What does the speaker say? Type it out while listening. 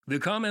The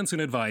comments and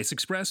advice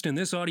expressed in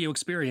this audio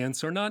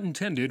experience are not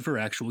intended for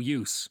actual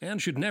use and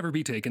should never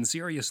be taken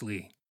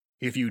seriously.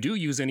 If you do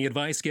use any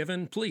advice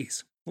given,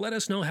 please let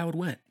us know how it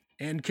went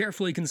and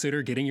carefully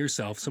consider getting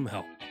yourself some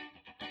help.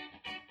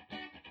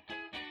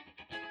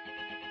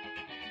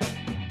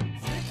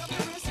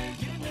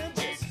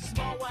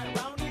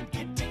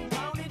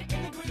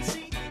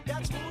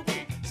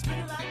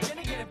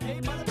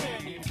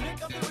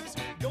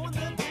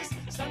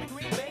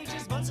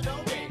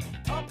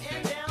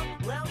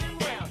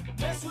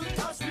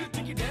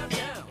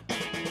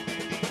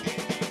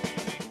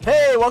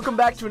 Hey, welcome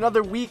back to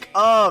another week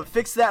of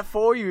Fix That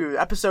For You,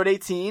 episode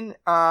 18.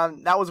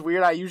 That was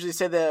weird. I usually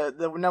say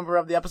the number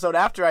of the episode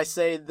after I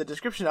say the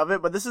description of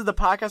it, but this is the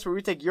podcast where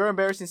we take your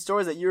embarrassing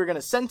stories that you're going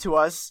to send to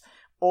us,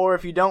 or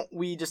if you don't,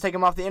 we just take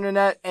them off the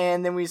internet,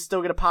 and then we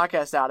still get a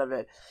podcast out of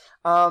it.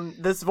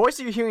 This voice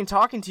that you're hearing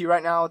talking to you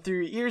right now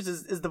through your ears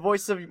is the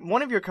voice of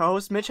one of your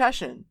co-hosts, Mitch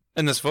Hessian.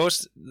 And this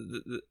voice...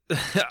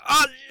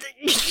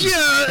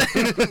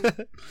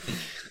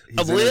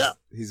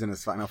 He's in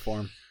his final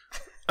form.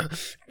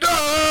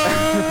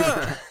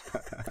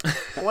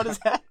 What is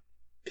that?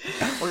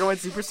 We're going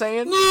Super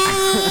Saiyan?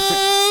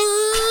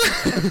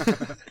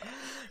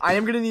 I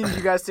am going to need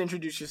you guys to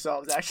introduce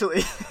yourselves,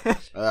 actually.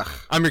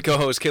 I'm your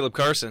co-host, Caleb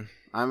Carson.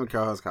 I'm your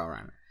co-host, Kyle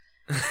Reiner.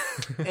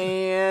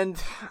 And,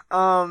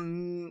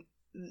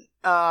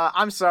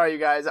 I'm sorry, you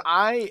guys.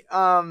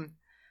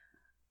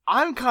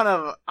 I'm kind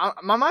of,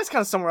 my mind's kind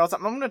of somewhere else.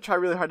 I'm going to try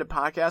really hard to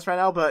podcast right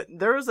now, but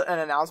there's an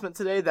announcement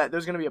today that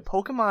there's going to be a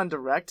Pokemon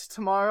Direct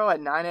tomorrow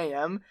at 9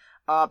 a.m.,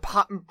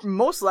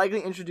 most likely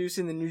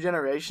introducing the new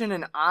generation,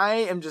 and I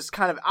am just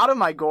kind of out of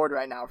my gourd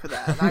right now for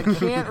that, and I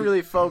can't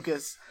really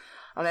focus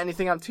on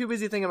anything. I'm too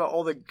busy thinking about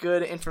all the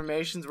good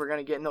informations we're going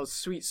to get in those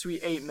sweet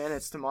 8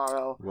 minutes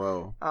tomorrow.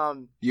 Whoa.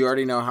 You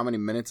already know how many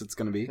minutes it's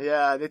going to be?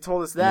 Yeah, they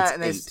told us that,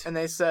 and it's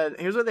they said,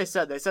 here's what they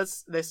said. They said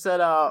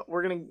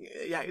we're going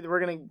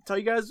to tell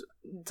you guys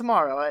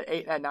tomorrow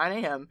at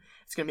 9 a.m.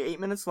 It's going to be 8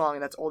 minutes long,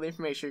 and that's all the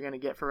information you're going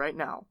to get for right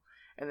now.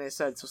 And they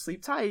said, so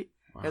sleep tight.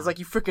 Wow. And it's like,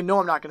 you freaking know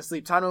I'm not going to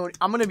sleep tight.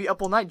 I'm going to be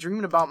up all night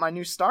dreaming about my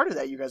new starter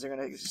that you guys are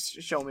going to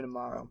show me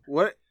tomorrow.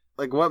 What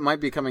might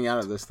be coming out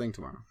of this thing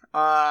tomorrow?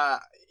 I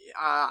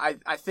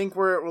think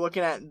we're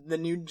looking at the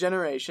new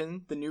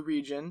generation, the new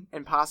region,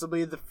 and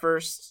possibly the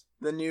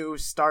new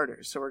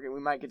starters. So we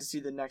might get to see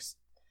the next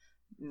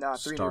 3 new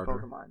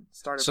Pokemon.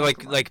 So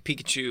Pokemon. like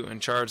Pikachu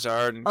and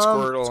Charizard and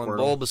Squirtle and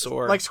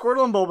Bulbasaur. Like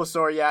Squirtle and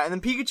Bulbasaur, yeah. And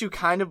then Pikachu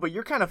kind of, but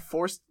you're kind of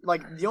forced.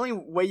 Like, the only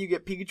way you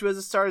get Pikachu as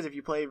a starter is if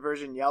you play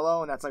version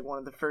Yellow, and that's like one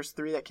of the first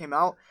 3 that came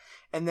out.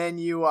 And then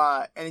you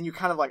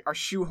kind of like are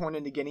shoehorned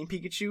into getting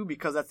Pikachu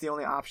because that's the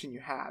only option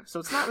you have.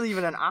 So it's not really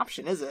even an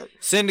option, is it?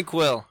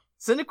 Cyndaquil,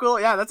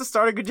 yeah, that's a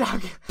starter. Good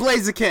job.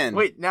 Blaziken.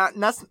 Wait, now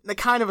that's the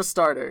kind of a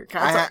starter.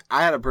 I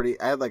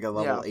had like a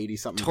level 80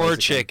 something.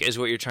 Torchic is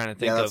what you're trying to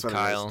think of,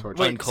 Kyle.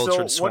 Wait,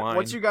 Uncultured so swine.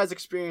 what's your guys'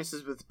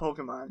 experiences with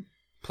Pokemon?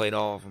 Played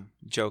all of them.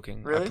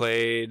 Joking.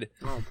 Really?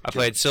 I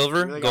played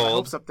Silver, really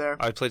Gold. Up there.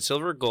 I played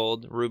Silver,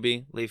 Gold,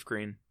 Ruby, Leaf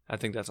Green. I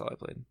think that's all I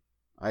played.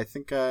 I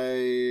think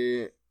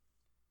I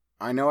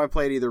know I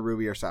played either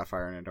Ruby or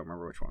Sapphire, and I don't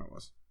remember which one it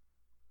was.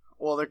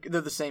 Well, they're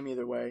the same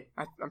either way.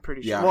 I'm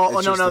pretty sure. Yeah, well,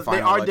 no,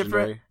 they are legendary.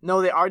 different.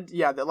 No, they are.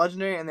 Yeah, they're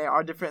legendary, and they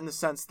are different in the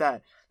sense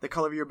that the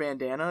color of your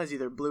bandana is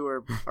either blue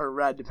or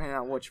red, depending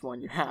on which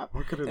one you have.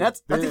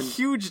 That's a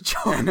huge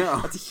joke. I know.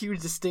 That's a huge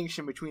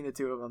distinction between the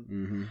two of them.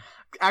 Mm-hmm.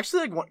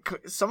 Actually,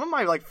 some of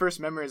my first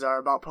memories are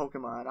about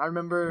Pokemon. I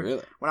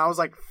remember when I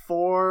was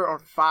 4 or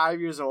 5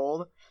 years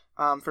old.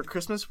 For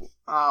Christmas,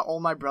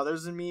 all my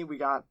brothers and me, we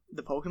got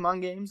the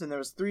Pokemon games, and there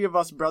was 3 of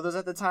us brothers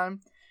at the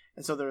time.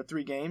 And so there were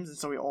 3 games, and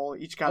so we all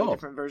each got a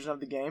different version of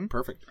the game.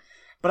 Perfect.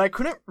 But I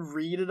couldn't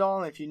read it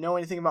all, and if you know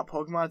anything about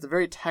Pokemon, it's a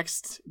very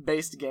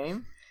text-based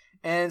game.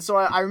 And so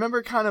I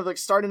remember kind of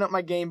starting up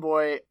my Game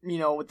Boy,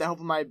 with the help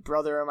of my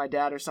brother or my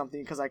dad or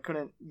something, because I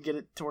couldn't get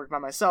it to work by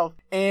myself.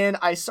 And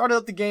I started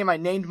up the game, I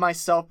named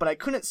myself, but I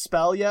couldn't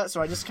spell yet,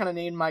 so I just kind of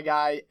named my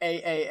guy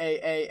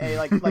A,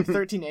 like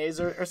 13 A's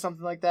or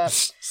something like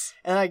that.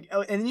 And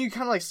then you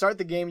kind of start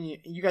the game, and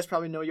you guys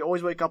probably know, you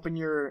always wake up in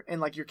your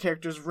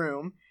character's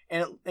room,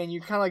 and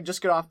you kind of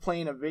just get off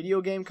playing a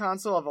video game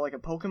console of a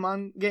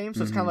Pokemon game,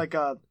 so it's kind of like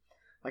a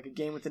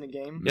game within a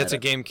game. Yeah, it's a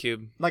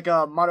GameCube. Like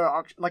a Mother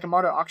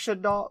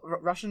Aksha doll,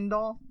 Russian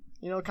doll.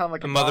 Kind of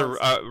like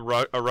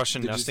a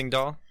Russian nesting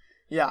doll.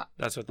 Yeah,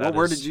 that's what that is. What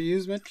word did you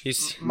use,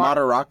 Mitch?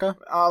 Madaraka.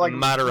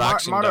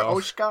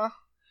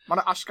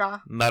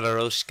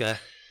 Madaroshka.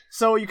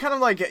 So you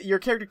kind of your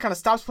character kind of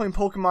stops playing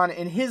Pokemon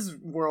in his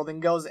world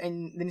and goes,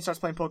 and then he starts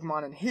playing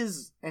Pokemon in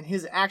his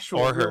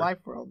actual real life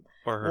world.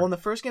 Or her. Well, in the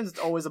first games, it's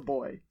always a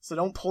boy. So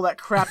don't pull that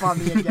crap on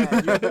me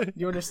again.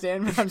 You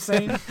understand what I'm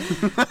saying?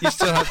 You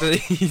still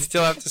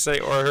have to say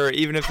or her,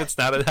 even if it's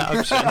not an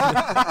option.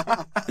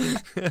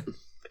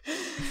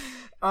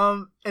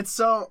 And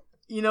so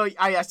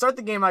I start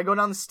the game, I go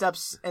down the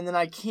steps, and then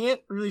I can't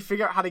really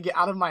figure out how to get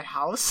out of my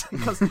house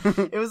because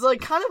it was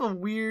like kind of a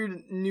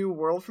weird new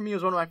world for me. It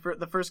was one of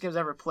the first games I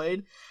ever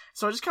played.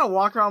 So I just kind of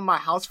walk around my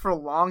house for a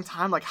long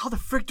time, like, how the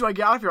frick do I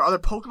get out of here? Are there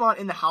Pokemon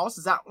in the house?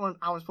 Is that how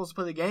I'm supposed to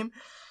play the game?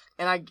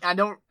 And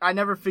I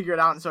never figure it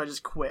out, and so I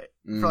just quit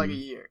for like a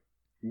year.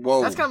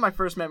 Whoa. That's kind of my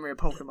first memory of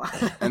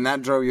Pokemon. And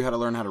that drove you how to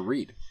learn how to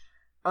read.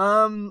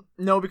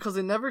 No, because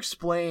they never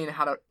explain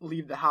how to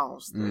leave the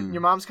house.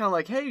 Your mom's kind of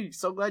like, "Hey,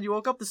 so glad you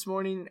woke up this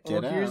morning.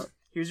 Get out.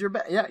 Here's your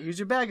bag. Yeah, here's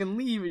your bag and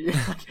leave." You're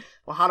like,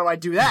 well, how do I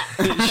do that?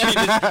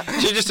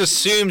 she just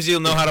assumes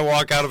you'll know how to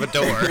walk out of a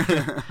door.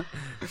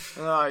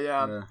 Oh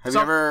yeah. Have you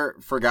ever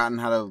forgotten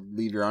how to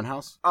leave your own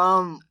house?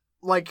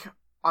 Like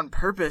on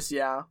purpose,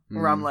 yeah.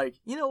 Where I'm like,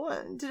 you know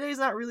what? Today's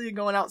not really a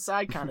going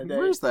outside kind of day.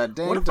 Where's that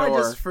damn What if door?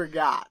 I just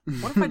forgot?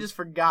 What if I just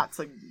forgot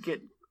to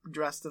get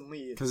dressed and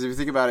leave? Because if you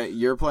think about it,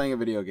 you're playing a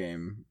video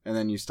game, and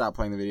then you stop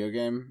playing the video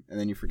game, and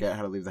then you forget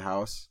how to leave the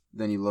house.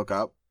 Then you look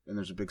up, and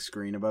there's a big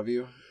screen above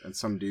you, and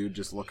some dude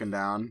just looking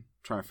down,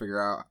 trying to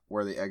figure out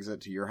where the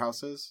exit to your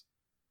house is.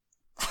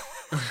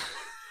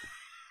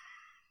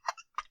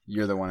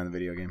 You're the one in the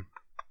video game.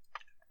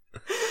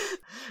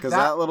 Because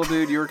that little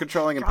dude you were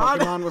controlling in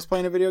Pokemon was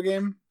playing a video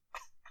game?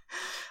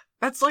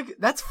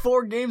 That's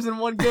 4 games in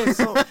one game.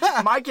 So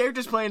my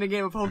character's playing a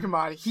game of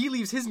Pokemon. He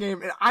leaves his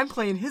game, and I'm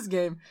playing his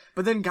game.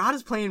 But then God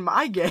is playing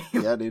my game.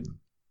 Yeah, dude.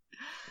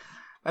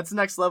 That's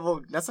next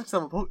level.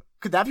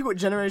 Could that be what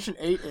Generation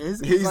 8 is?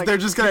 They're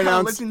just gonna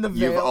announce you've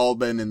you've all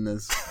been in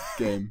this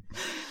game.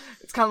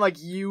 It's kind of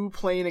like you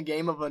playing a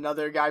game of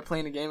another guy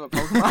playing a game of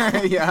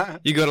Pokemon. Yeah.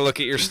 You go to look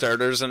at your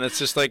starters, and it's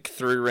just like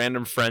 3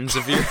 random friends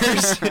of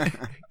yours.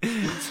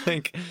 It's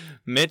like,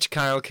 Mitch,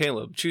 Kyle,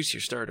 Caleb, choose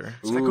your starter.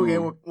 It's like, okay,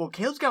 well,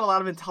 Caleb's got a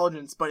lot of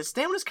intelligence, but his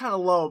stamina's kind of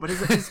low, but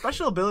his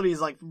special ability is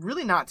like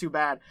really not too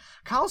bad.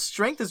 Kyle's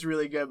strength is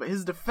really good, but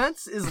his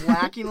defense is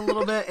lacking a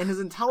little bit, and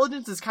his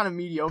intelligence is kind of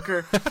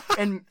mediocre.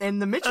 And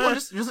the Mitch one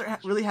just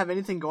doesn't really have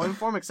anything going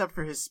for him except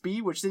for his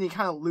speed, which then he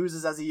kind of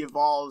loses as he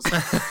evolves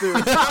through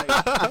his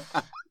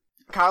life.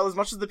 Kyle, as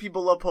much as the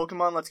people love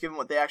Pokemon, let's give them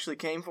what they actually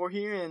came for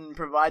here and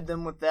provide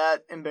them with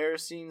that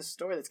embarrassing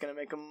story that's gonna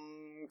make them.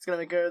 It's gonna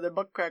make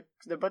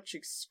their butt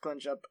cheeks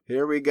clench up.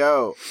 Here we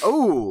go.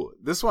 Oh,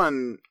 this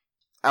one.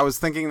 I was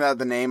thinking that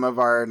the name of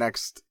our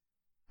next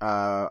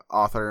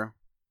author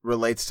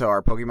relates to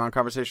our Pokemon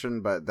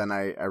conversation, but then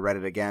I read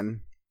it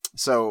again.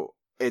 So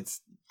it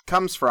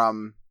comes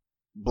from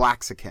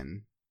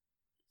Blaxiken,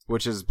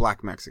 which is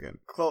Black Mexican.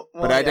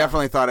 I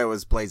definitely thought it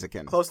was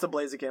Blaziken. Close to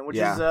Blaziken, which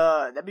is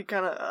that'd be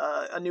kind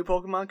of a new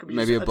Pokemon. Could be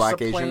maybe a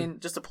black Asian.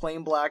 Just a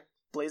plain black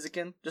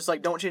Blaziken. Just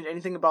like don't change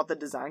anything about the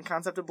design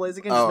concept of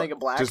Blaziken. Just make it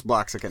black. Just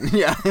Blaxiken.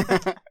 Yeah.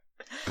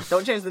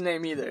 Don't change the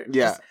name either.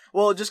 Yeah.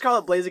 Just call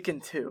it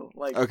Blaziken 2.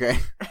 Like okay.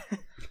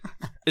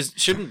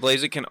 Shouldn't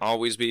Blaziken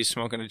always be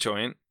smoking a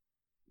joint?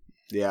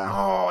 Yeah.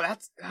 Oh,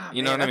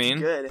 you know what I mean?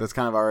 Good. That's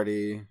kind of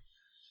already.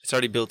 It's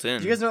already built in.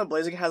 Do you guys know that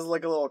Blaziken has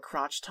like a little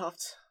crotch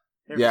tuft?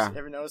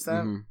 Ever noticed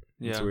that? Mm-hmm.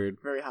 Yeah. It's weird.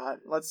 Very hot.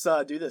 Let's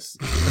do this.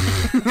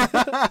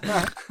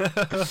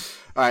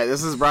 All right,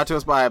 this is brought to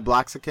us by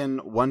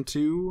Blaxiken1218,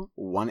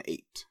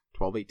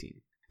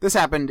 1218. This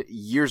happened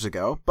years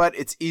ago, but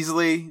it's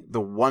easily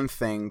the one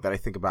thing that I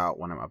think about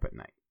when I'm up at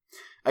night.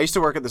 I used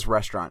to work at this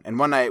restaurant, and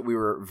one night we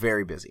were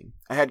very busy.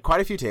 I had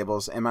quite a few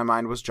tables, and my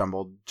mind was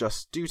jumbled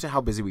just due to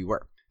how busy we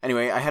were.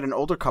 Anyway, I had an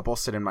older couple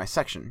sit in my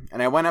section,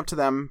 and I went up to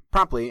them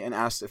promptly and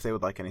asked if they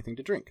would like anything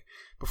to drink.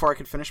 Before I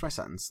could finish my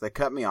sentence, they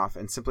cut me off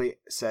and simply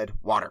said,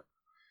 water.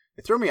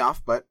 It threw me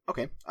off, but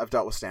okay, I've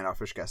dealt with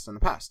standoffish guests in the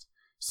past,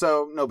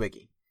 so no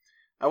biggie.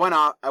 I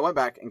went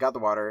back and got the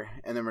water,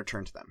 and then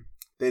returned to them.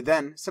 They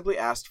then simply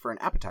asked for an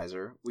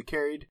appetizer we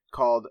carried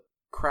called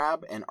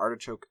crab and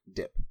artichoke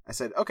dip. I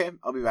said, okay,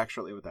 I'll be back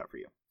shortly with that for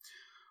you.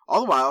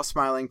 All the while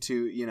smiling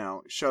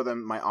to, show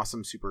them my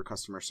awesome super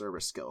customer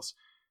service skills.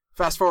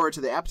 Fast forward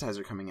to the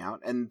appetizer coming out,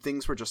 and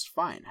things were just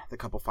fine. The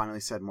couple finally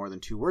said more than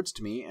 2 words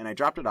to me, and I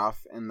dropped it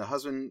off, and the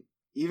husband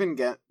even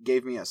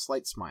gave me a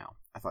slight smile.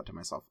 I thought to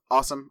myself,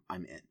 awesome,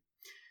 I'm in.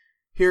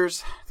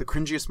 Here's the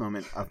cringiest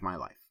moment of my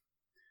life.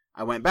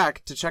 I went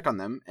back to check on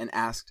them and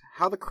asked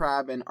how the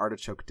crab and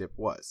artichoke dip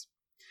was.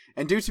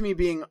 And due to me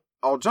being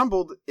all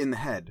jumbled in the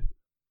head,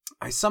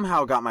 I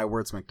somehow got my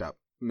words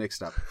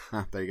mixed up.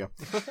 There you go.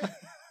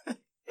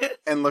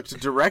 And looked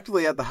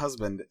directly at the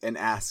husband and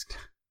asked,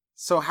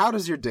 so how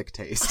does your dick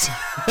taste?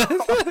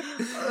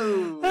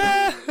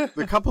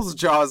 The couple's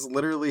jaws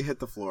literally hit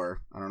the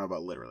floor. I don't know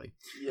about literally.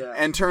 Yeah.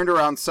 And turned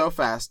around so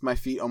fast, my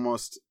feet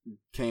almost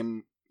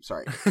came...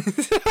 Sorry.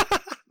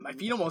 My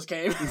feet almost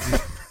came.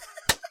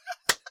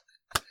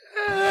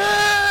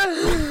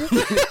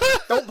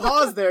 Don't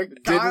pause there,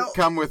 Kyle. Didn't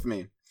come with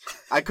me.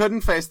 I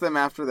couldn't face them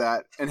after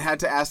that and had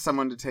to ask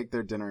someone to take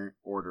their dinner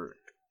order.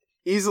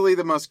 Easily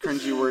the most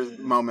cringy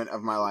moment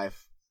of my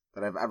life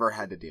that I've ever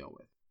had to deal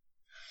with.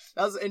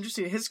 That was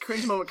interesting. His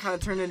cringe moment kind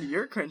of turned into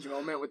your cringe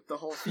moment with the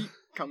whole feet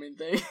coming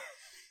thing.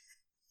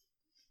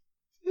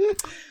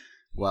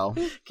 Well,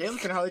 Caleb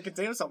can hardly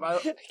contain himself.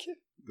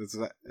 it's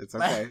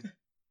okay.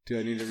 Do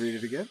I need to read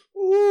it again?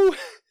 Woo.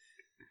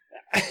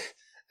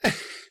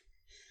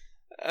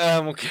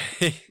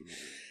 Okay.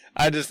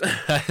 I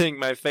think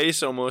my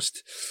face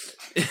almost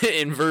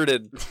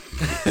inverted.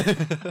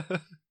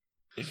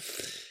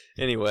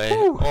 Anyway,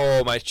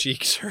 oh, my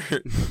cheeks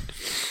hurt.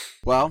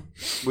 Well,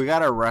 we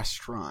got a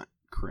restaurant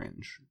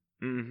cringe.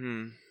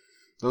 Mm-hmm.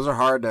 Those are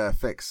hard to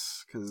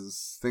fix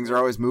because things are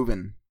always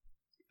moving.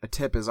 A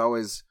tip is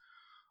always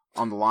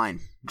on the line.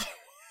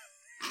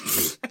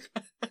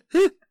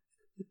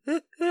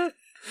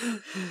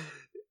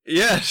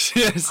 Yes,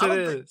 it is.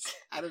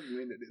 I didn't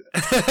mean to do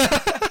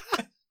that.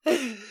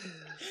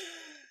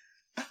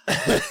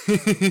 Do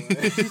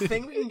you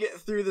think we can get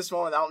through this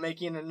one without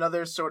making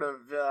another sort of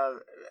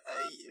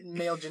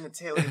male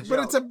genitalia joke? But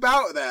it's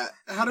about that.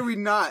 How do we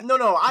not?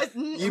 No.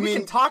 We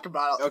can talk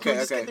about it. Okay,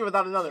 Just get through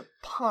without another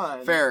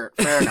pun. Fair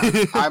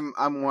enough. I'm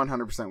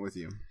 100% with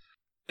you.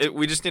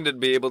 We just need to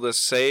be able to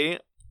say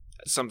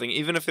something,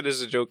 even if it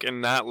is a joke,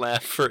 and not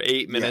laugh for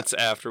 8 minutes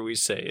after we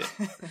say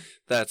it.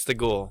 That's the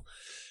goal.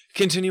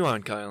 Continue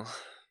on, Kyle.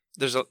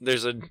 There's a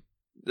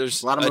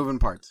lot of moving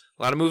parts.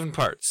 A lot of moving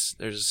parts.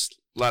 There's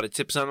a lot of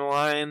tips on the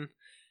line,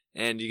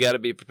 and you got to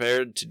be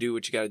prepared to do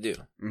what you got to do.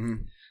 Mm-hmm.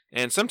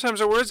 And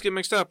sometimes our words get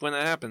mixed up when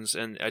that happens,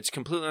 and it's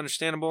completely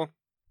understandable.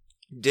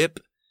 Dip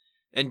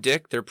and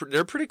dick, they're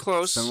pretty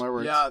close. Similar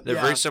words. Yeah, They're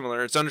very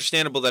similar. It's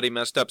understandable that he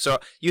messed up. So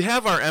you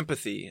have our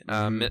empathy,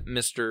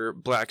 Mr.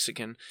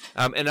 Blaxican.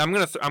 And I'm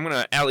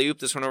gonna alley-oop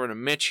this one over to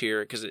Mitch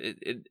here because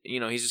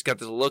he's just got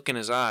this look in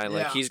his eye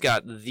like he's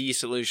got the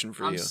solution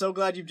for you. I'm so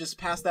glad you've just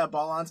passed that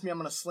ball on to me. I'm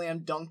gonna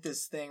slam dunk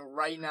this thing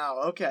right now.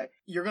 Okay,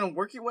 you're gonna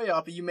work your way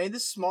up. You made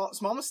this small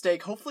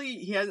mistake. Hopefully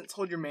he hasn't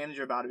told your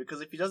manager about it because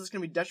if he does, it's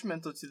gonna be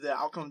detrimental to the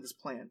outcome of this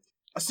plan.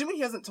 Assuming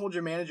he hasn't told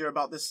your manager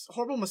about this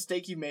horrible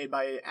mistake you made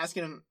by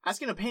asking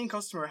a paying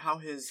customer how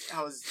his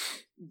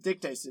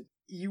dick tasted,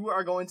 you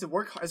are going to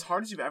work as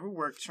hard as you've ever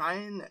worked. I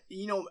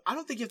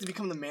don't think you have to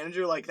become the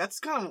manager. Like,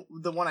 that's kind of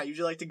the one I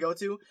usually like to go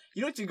to. You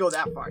don't have to go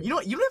that far. You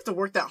don't have to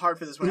work that hard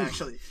for this one,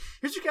 actually.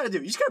 Here's what you gotta do.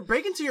 You just gotta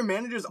break into your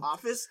manager's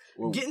office,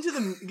 get into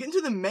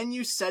the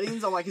menu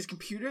settings on, like, his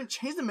computer, and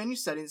change the menu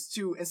settings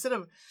to, instead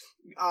of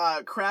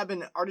crab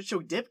and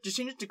artichoke dip, just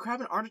change it to crab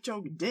and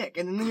artichoke dick,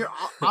 and then you're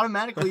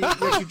automatically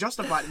you're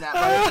justified in that.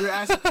 Right? You're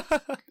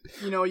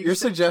asking, your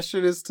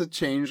suggestion is to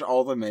change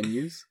all the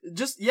menus.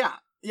 Just yeah.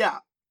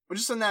 Well,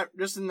 just in that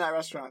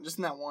restaurant, just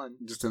in that one.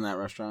 Just in that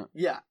restaurant?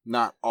 Yeah.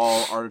 Not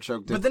all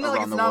artichoke dip. But then,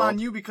 like, it's not world. on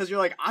you because you're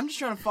like, I'm just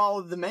trying to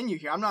follow the menu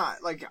here. I'm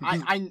not like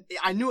I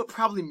knew it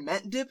probably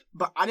meant dip,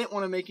 but I didn't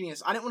want to make I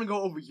didn't want to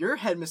go over your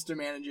head, Mr.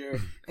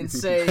 Manager, and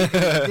say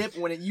dip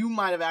when you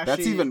might have actually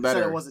That's even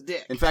better. said it was a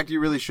dick. In fact, you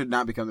really should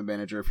not become the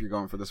manager if you're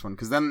going for this one,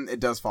 because then it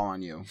does fall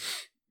on you.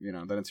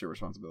 Then it's your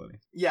responsibility.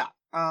 Yeah.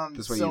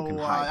 This way you can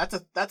hide.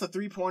 That's a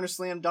 3-pointer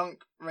slam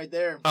dunk right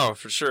there. Oh,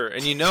 for sure.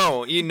 And you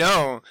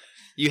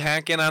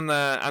hack in on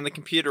the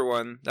computer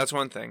one. That's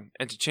one thing.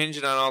 And to change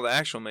it on all the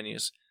actual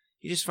menus,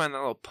 you just find that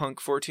little punk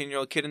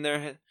 14-year-old kid in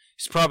there.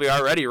 He's probably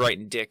already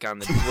writing dick on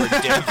the word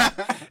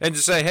dick. And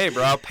to say, hey,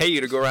 bro, I'll pay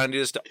you to go around and do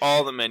this to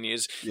all the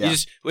menus. Yeah. You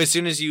just, as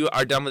soon as you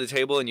are done with the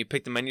table and you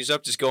pick the menus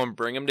up, just go and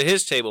bring them to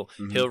his table.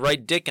 Mm-hmm. He'll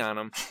write dick on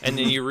them, and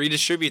then you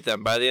redistribute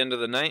them. By the end of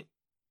the night,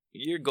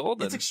 you're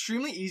golden. It's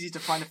extremely easy to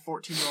find a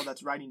 14-year-old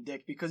that's writing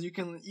dick because you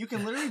can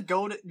literally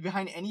go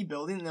behind any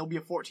building and there'll be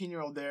a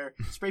 14-year-old there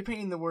spray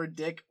painting the word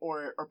dick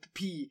or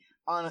pee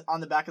on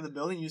the back of the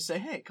building. You say,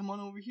 hey, come on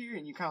over here,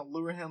 and you kind of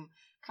lure him,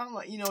 kind of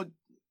like,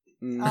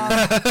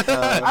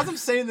 as I'm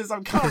saying this,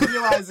 I'm kind of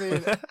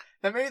realizing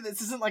that maybe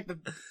this isn't like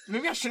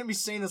maybe I shouldn't be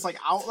saying this like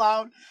out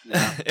loud.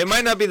 Yeah. It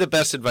might not be the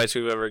best advice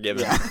we've ever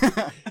given.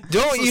 Yeah.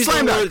 Don't use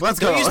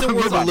the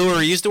word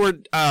lure. Use the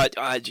word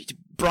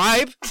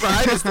bribe.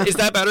 Is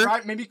that better?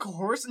 Bribe, maybe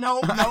coerce. No,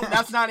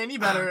 that's not any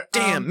better.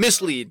 Damn,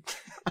 mislead.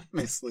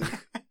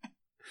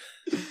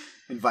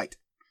 Invite.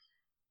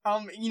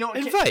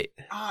 Invite.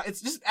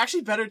 It's just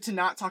actually better to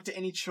not talk to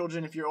any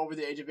children if you're over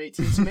the age of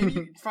 18. So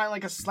maybe find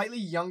like a slightly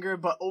younger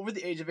but over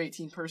the age of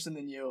 18 person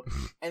than you,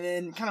 and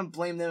then kind of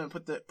blame them and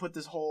put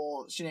this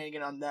whole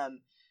shenanigan on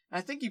them. And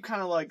I think you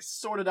kind of like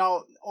sorted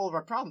out all of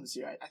our problems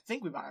here. I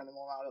think we've ironed them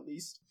all out at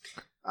least.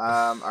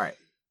 All right.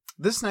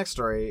 This next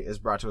story is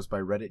brought to us by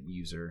Reddit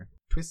user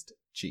Twist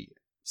Chi.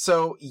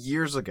 So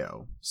years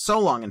ago, so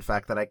long in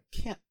fact that I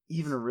can't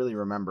even really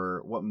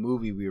remember what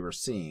movie we were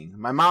seeing,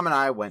 my mom and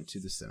I went to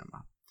the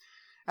cinema.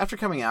 After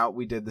coming out,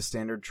 we did the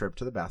standard trip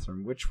to the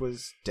bathroom, which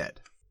was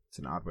dead. It's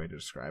an odd way to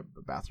describe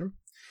a bathroom.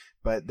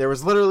 But there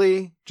was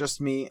literally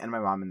just me and my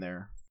mom in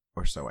there,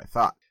 or so I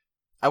thought.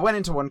 I went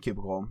into one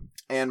cubicle,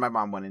 and my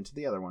mom went into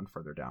the other one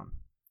further down.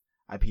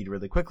 I peed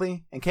really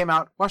quickly, and came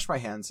out, washed my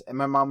hands, and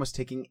my mom was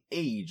taking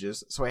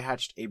ages, so I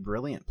hatched a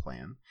brilliant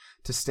plan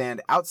to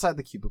stand outside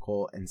the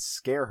cubicle and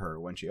scare her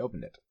when she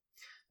opened it.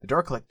 The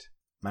door clicked.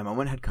 My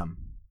moment had come.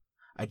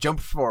 I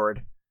jumped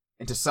forward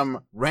into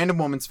some random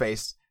woman's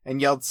face and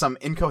yelled some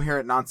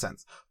incoherent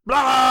nonsense.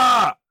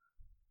 Blah!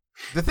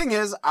 The thing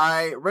is,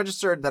 I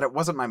registered that it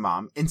wasn't my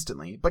mom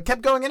instantly, but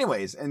kept going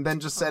anyways, and then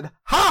just said,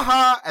 ha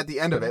ha, at the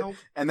end of it.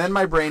 And then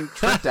my brain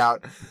tripped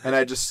out, and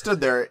I just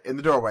stood there in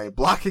the doorway,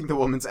 blocking the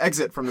woman's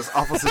exit from this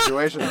awful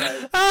situation.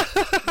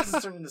 This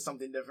has turned into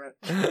something different.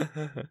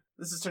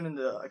 This has turned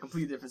into a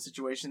completely different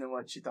situation than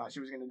what she thought she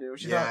was going to do.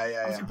 She thought,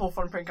 I was going to pull a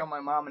fun prank on my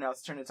mom, and now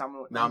it's turned into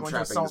I'm going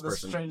to assault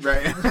this stranger.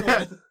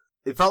 Right.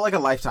 It felt like a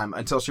lifetime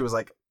until she was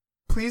like,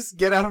 please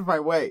get out of my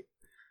way.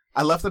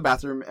 I left the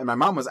bathroom, and my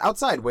mom was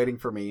outside waiting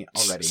for me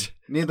already.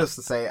 Needless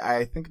to say,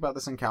 I think about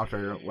this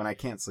encounter when I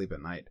can't sleep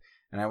at night,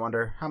 and I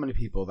wonder how many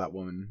people that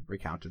woman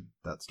recounted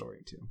that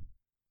story to.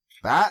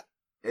 That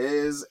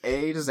is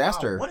a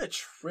disaster. Wow, what a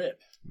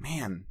trip.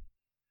 Man.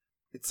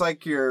 It's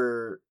like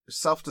your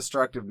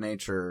self-destructive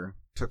nature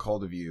took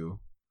hold of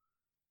you,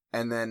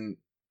 and then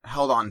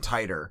held on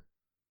tighter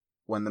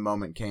when the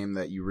moment came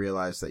that you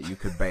realized that you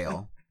could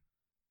bail.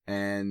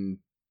 And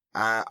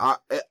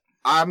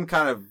I'm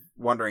kind of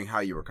wondering how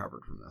you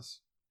recovered from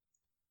this.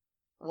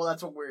 Well,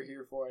 that's what we're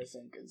here for, I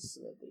think.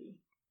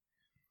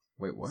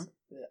 Wait, what?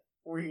 Yeah,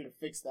 we're here to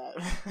fix that.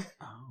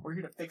 Oh. We're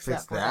here to fix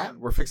Fix that for that? them.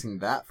 We're fixing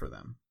that for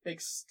them.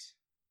 Fixed.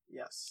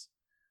 Yes.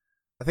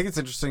 I think it's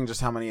interesting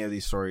just how many of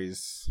these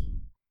stories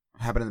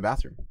happen in the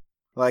bathroom.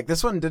 Like,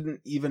 this one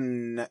didn't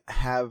even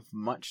have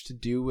much to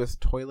do with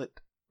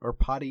toilet or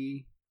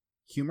potty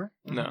humor.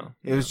 No.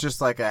 It was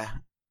just like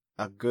a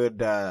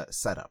good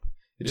setup.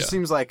 It just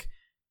seems like,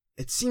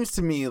 it seems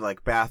to me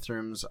like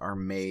bathrooms are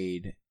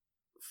made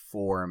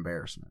for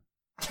embarrassment.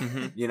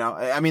 Mm-hmm. You know,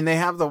 I mean, they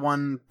have the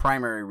one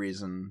primary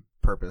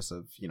purpose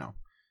of, you know,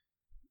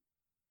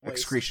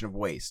 excretion of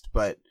waste,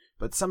 but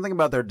something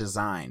about their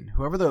design,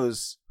 whoever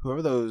those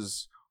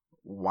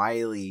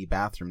wily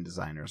bathroom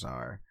designers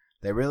are,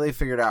 they really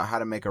figured out how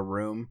to make a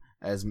room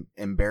as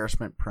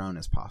embarrassment prone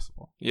as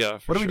possible. Yeah.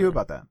 What do we do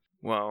about that?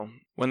 Well,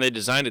 when they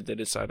designed it, they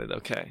decided,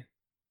 okay,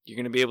 you're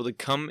going to be able to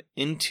come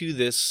into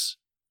this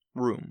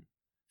room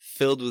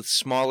filled with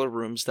smaller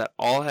rooms that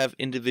all have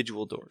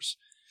individual doors,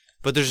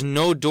 but there's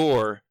no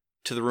door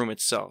to the room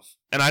itself.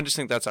 And I just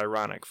think that's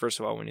ironic, first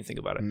of all, when you think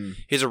about it.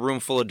 He has a room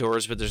full of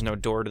doors, but there's no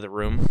door to the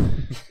room.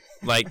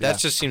 Like, that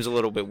just seems a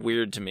little bit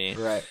weird to me.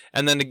 Right.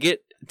 And then to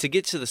get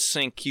to the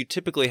sink, you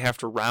typically have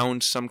to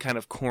round some kind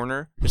of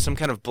corner. There's some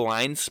kind of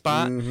blind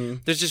spot. Mm-hmm.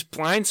 There's just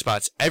blind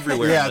spots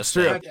everywhere in this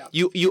thing. Yeah.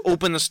 You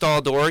open the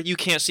stall door, you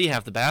can't see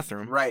half the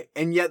bathroom. Right.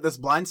 And yet this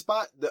blind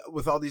spot,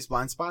 with all these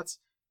blind spots,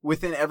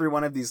 within every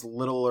one of these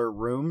littler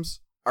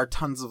rooms are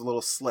tons of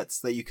little slits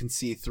that you can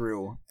see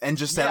through, and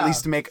just at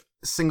least make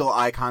single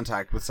eye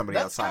contact with somebody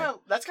outside.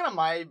 That's kind of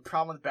my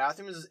problem with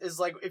bathrooms is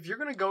like, if you're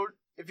gonna go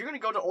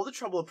to all the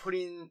trouble of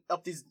putting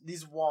up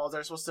these walls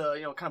that are supposed to,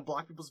 you know, kind of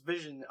block people's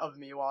vision of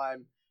me while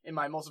I'm in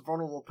my most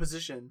vulnerable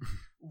position,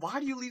 why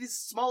do you leave these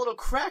small little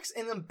cracks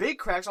and then big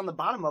cracks on the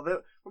bottom of it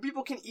where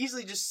people can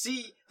easily just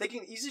see, they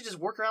can easily just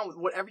work around with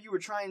whatever you were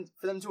trying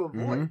for them to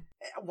avoid?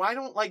 Mm-hmm. Why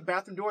don't like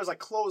bathroom doors like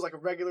close like a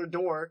regular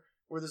door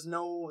where there's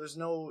no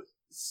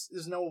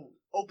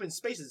open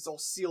spaces, it's all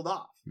sealed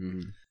off?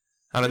 Mm-hmm.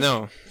 I don't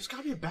know. There's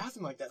gotta be a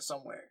bathroom like that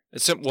somewhere.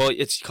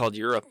 It's called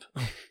Europe.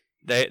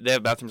 They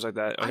have bathrooms like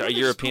that. I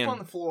European. Poop on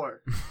the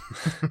floor.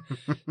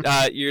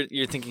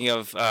 You're thinking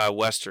of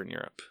Western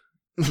Europe.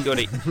 You go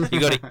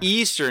to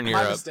Eastern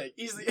Europe. My mistake.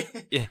 Easily.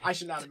 Yeah. I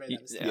should not have made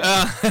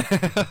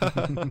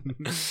that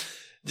mistake.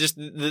 Just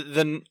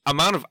the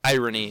amount of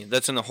irony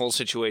that's in the whole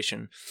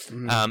situation.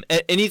 Mm-hmm.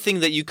 Anything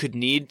that you could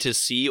need to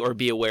see or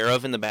be aware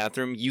of in the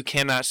bathroom, you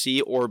cannot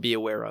see or be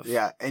aware of.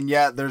 Yeah, and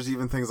yet there's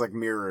even things like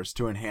mirrors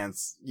to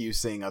enhance you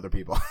seeing other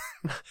people.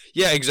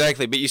 Yeah,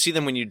 exactly. But you see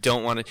them when you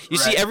don't want to. You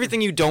see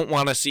everything you don't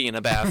want to see in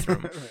a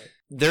bathroom.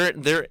 Right.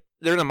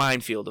 They're in a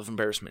minefield of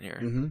embarrassment here.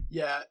 Mm-hmm.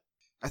 Yeah,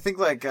 I think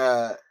like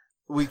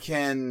we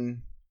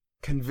can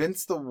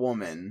convince the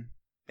woman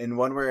in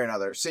one way or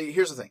another. See,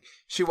 here's the thing.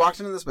 She walked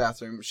into this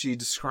bathroom. She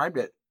described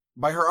it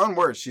by her own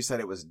words. She said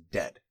it was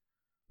dead,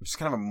 which is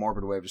kind of a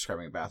morbid way of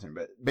describing a bathroom.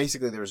 But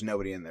basically, there was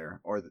nobody in there,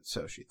 or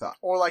so she thought.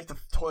 Or like the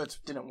toilets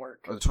didn't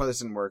work. Or the toilets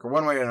didn't work. Or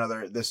one way or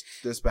another,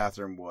 this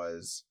bathroom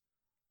was.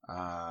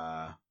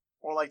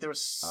 Or like there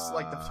was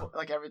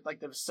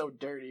there was so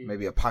dirty.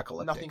 Maybe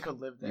apocalyptic. Nothing could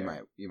live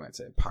there. You might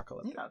say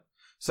apocalyptic. Yeah.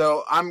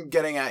 So I'm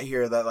getting at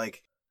here that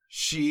like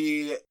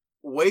she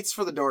waits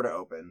for the door to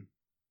open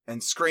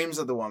and screams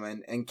at the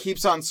woman and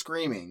keeps on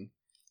screaming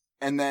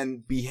and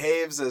then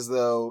behaves as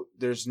though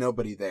there's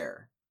nobody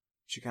there.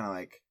 She kind of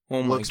like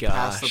looks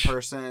past the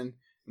person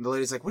and the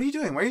lady's like, "What are you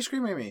doing? Why are you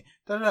screaming at me?"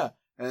 Da da da.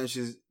 And then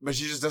she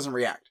just doesn't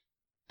react.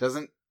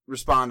 Doesn't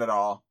respond at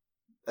all,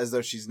 as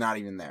though she's not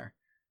even there.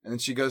 And then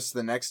she goes to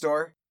the next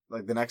door,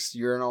 like the next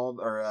urinal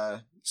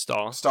or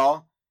stall,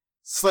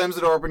 slams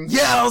the door open,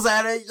 yells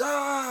at it,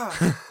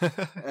 ah!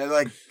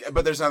 And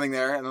but there's nothing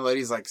there, and the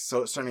lady's like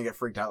starting to get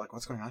freaked out, like,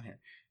 what's going on here?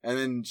 And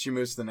then she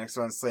moves to the next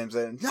one, slams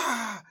it, and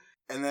ah!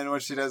 And then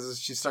what she does is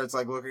she starts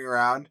like looking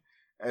around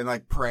and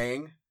like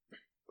praying,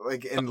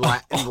 like in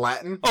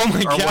Latin. Oh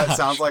my gosh. Or what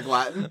sounds like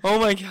Latin. Oh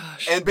my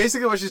gosh. And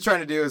basically what she's trying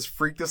to do is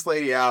freak this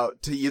lady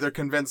out to either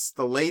convince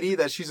the lady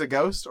that she's a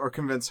ghost or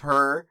convince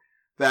her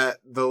that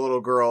the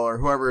little girl or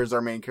whoever is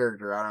our main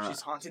character, I don't know.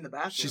 She's haunting the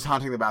bathroom. She's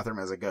haunting the bathroom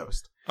as a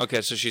ghost.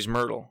 Okay, so she's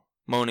Myrtle.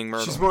 Moaning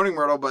Myrtle. She's Moaning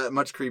Myrtle, but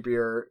much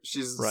creepier.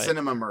 She's Right.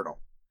 Cinema Myrtle.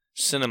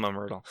 Cinema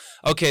Myrtle.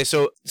 Okay,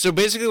 so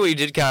basically what you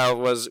did, Kyle,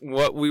 was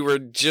what we were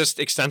just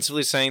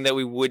extensively saying that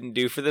we wouldn't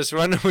do for this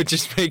one would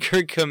just make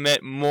her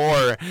commit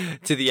more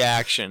to the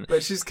action.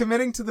 But she's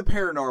committing to the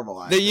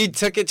paranormal. That you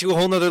took it to a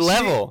whole nother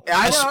level.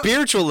 I A know.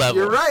 spiritual level.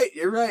 You're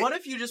right. What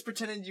if you just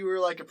pretended you were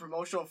like a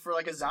promotional for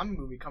like a zombie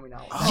movie coming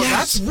out? Oh,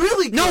 Yes! that's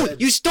really good. No,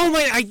 you stole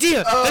my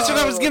idea. That's what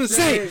I was going to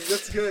say. Dang,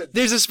 that's good.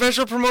 There's a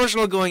special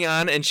promotional going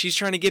on, and she's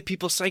trying to get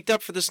people psyched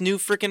up for this new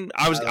freaking.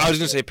 I was going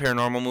to say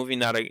paranormal movie,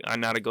 not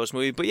a ghost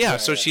movie, but yeah.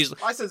 So she's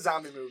I said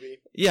zombie movie.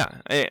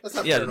 That's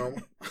not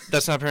paranormal.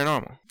 That's not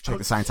paranormal. Check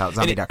the science out.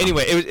 Zombie.com.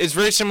 Anyway, it's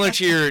very similar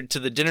to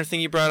the dinner thing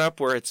you brought up,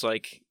 where it's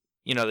like,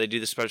 you know, they do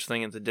the special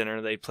thing at the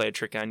dinner, they play a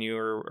trick on you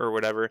or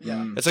whatever.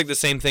 Yeah. It's like the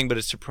same thing, but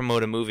it's to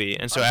promote a movie.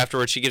 And so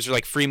afterwards, she gives her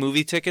like free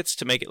movie tickets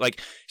to make it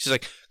like, she's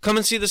like, come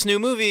and see this new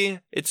movie.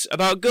 It's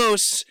about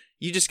ghosts.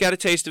 You just got a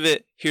taste of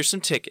it. Here's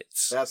some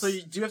tickets. So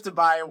you do have to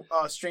buy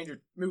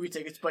stranger movie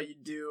tickets, but you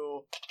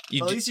do.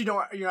 At least you're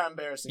not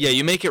embarrassing. Yeah,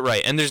 you make it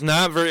right. And there's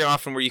not very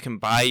often where you can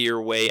buy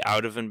your way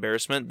out of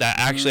embarrassment. That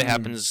actually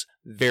happens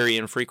very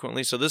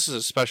infrequently. So this is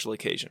a special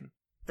occasion.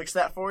 Fix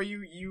that for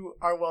you. You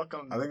are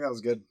welcome. I think that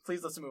was good.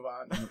 Please let's move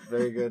on.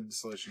 Very good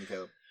solution,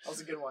 Caleb. That was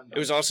a good one. It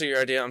was also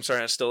your idea. I'm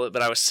sorry I stole it,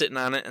 but I was sitting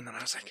on it, and then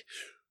I was like,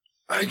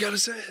 I gotta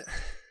say it.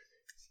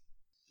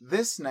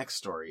 This next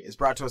story is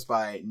brought to us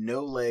by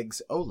No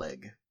Legs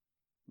Oleg.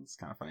 That's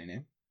kind of a funny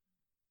name.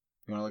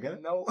 You want to look at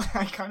it? No,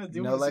 I kind of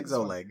do. No Legs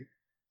Oleg.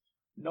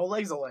 No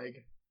legs a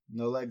leg.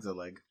 No Legs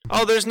Oleg.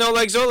 Oh, there's No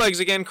Legs Olegs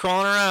again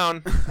crawling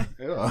around.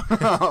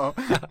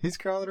 Ew. He's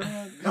crawling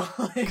around. No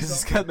Because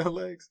legs. he's got no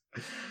legs.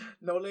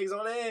 No legs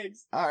on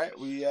legs. All right,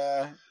 we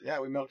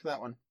milked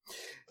that one.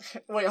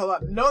 Wait, hold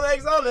on. No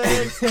legs on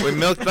legs. We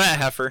milked that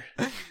heifer.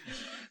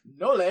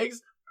 No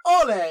legs.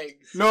 All legs.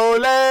 No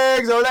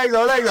legs,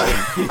 Oleg.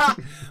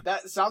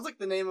 That sounds like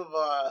the name of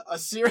a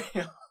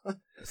cereal.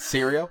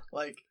 Cereal?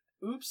 Like,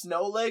 oops,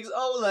 no legs,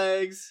 oh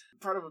legs.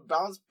 Part of a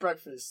balanced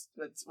breakfast.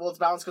 It's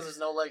balanced because there's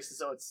no legs,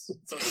 so it's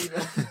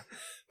even.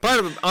 Part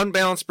of an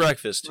unbalanced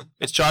breakfast.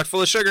 It's chock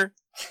full of sugar.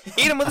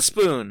 Eat them with a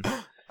spoon.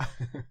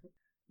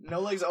 No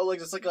legs, oh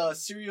legs. It's like a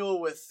cereal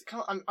with.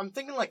 I'm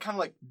thinking like kind of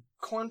like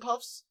corn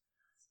puffs,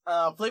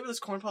 flavorless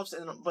corn puffs,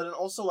 but then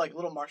also like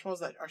little marshmallows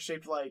that are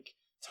shaped like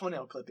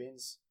toenail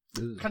clippings.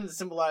 Kind of to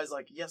symbolize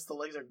like, yes, the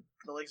legs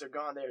are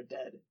gone, they are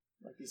dead.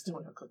 Like these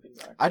toenail clippings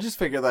are. I just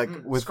figured like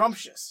with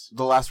scrumptious.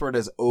 the last word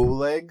is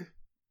Oleg,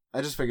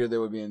 I just figured they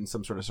would be in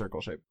some sort of circle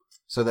shape.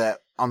 So that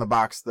on the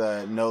box,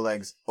 the No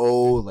Legs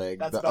Oleg,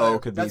 That's the better. O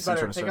could be That's some better.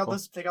 sort of circle.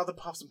 Take out the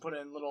puffs and put it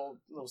in little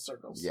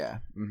circles. Yeah.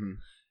 Mm-hmm.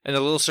 And the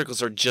little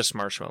circles are just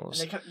marshmallows.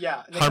 And they kind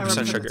and they 100%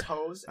 represent sugar. the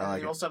toes, I and like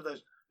then you it. also have the.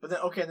 But then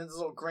then there's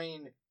little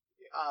grain,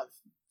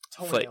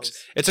 toenails.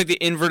 Flakes. It's like the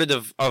inverted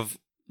of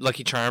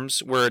Lucky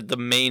Charms, where the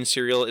main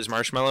cereal is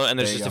marshmallow, and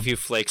there's There you just a go. few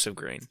flakes of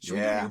grain. Should we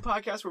do a new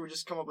podcast where we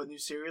just come up with new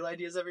cereal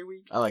ideas every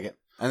week? I like it.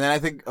 And then I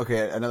think,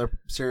 okay, another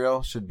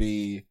cereal should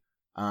be,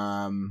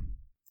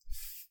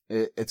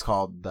 it's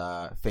called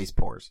Face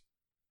Pores.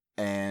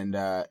 And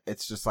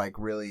it's just like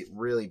really,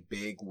 really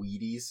big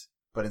Wheaties.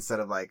 But instead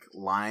of like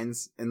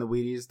lines in the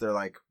Wheaties, they're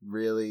like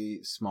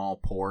really small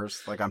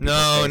pores, like on people's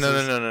No.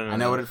 faces. I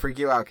know it would freak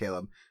you out,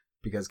 Caleb,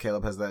 because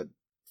Caleb has that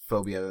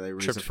phobia that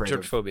he's afraid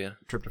of. Tryptophobia.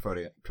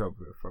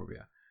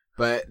 Tryptophobia.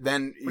 But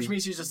then, Which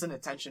means she's just an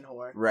attention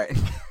whore. right?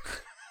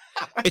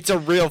 It's a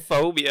real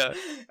phobia.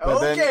 But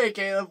then- Okay,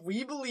 Caleb,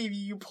 we believe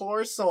you, you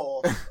poor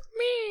soul.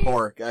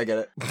 Pork, I get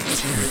it.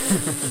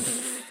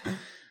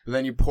 But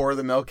then you pour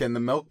the milk in, the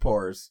milk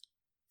pours.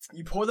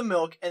 You pour the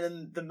milk, and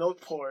then the milk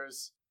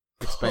pours.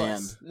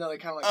 Expand. Puss. No, they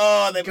kind of like.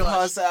 Oh, they gush.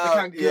 puss They out.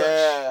 kinda gush.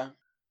 Yeah.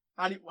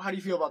 How do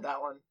you feel about that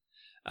one?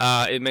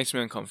 It makes me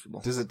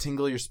uncomfortable. Does it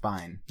tingle your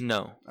spine?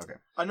 No. Okay.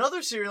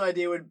 Another cereal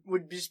idea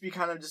would just be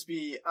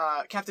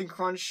Captain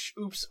Crunch.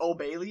 Oops, oh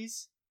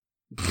Bailey's.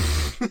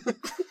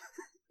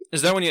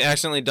 Is that when you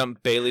accidentally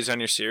dump Bailey's on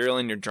your cereal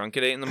and you're drunk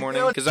at 8 in the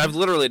morning? Because I've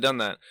literally done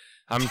that.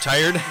 I'm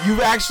tired. You've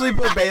actually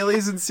put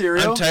Bailey's in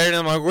cereal? I'm tired.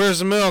 I'm like, where's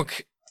the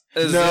milk?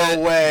 No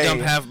way.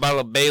 Dump half a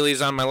bottle of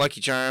Bailey's on my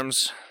Lucky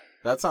Charms.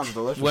 That sounds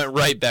delicious. Went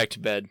right back to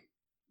bed.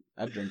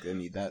 I'd drink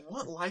and eat that.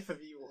 What life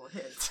have you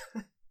lived?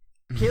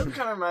 Caleb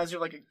kind of reminds you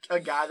of like a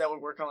guy that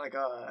would work on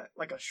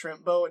like a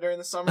shrimp boat during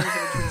the summers in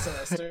between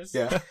semesters.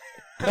 Yeah.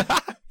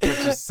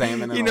 Just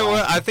salmon and You know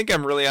what? Alaska. I think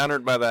I'm really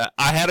honored by that.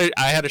 I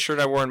had a shirt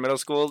I wore in middle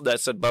school that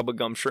said Bubba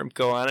Gum Shrimp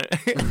Go on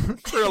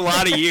it for a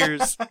lot of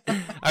years.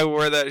 I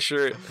wore that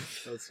shirt.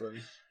 That's funny.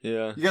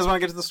 Yeah. You guys want to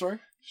get to the story?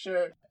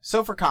 Sure.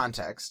 So for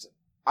context,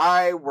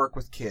 I work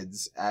with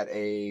kids at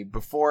a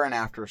before and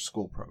after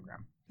school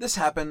program. This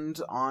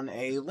happened on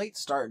a late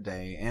start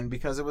day, and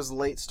because it was a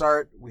late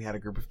start, we had a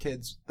group of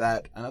kids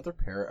that another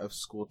pair of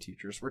school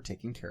teachers were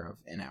taking care of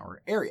in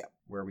our area,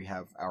 where we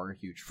have our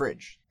huge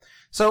fridge.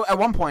 So at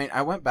one point,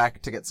 I went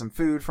back to get some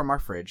food from our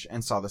fridge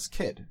and saw this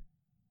kid.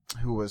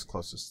 who was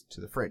closest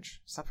to the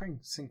fridge. Stop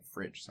saying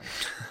fridge.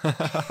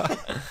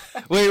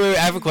 Wait, I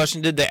have a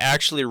question. Did they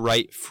actually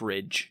write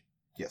fridge?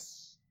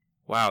 Yes.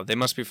 Wow, they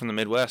must be from the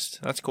Midwest.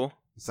 That's cool.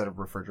 Instead of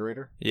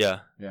refrigerator?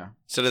 Yeah. Yeah.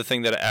 Instead of the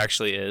thing that it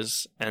actually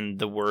is, and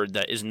the word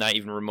that is not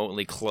even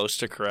remotely close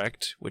to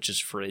correct, which is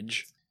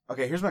fridge.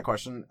 Okay, here's my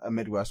question. A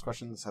Midwest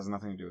question. This has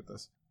nothing to do with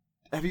this.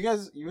 Have you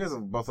guys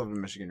have both lived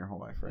in Michigan your whole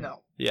life, right?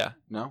 No. Yeah.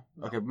 No?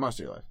 No. Okay, most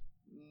of your life.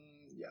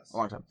 Yes. A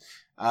long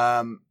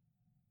time.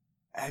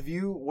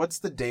 What's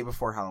the day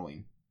before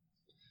Halloween?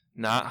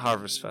 Not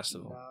Harvest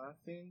Festival.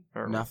 Nothing.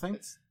 Or- Nothing?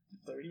 It's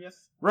the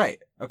 30th. Right.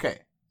 Okay.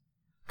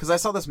 Because I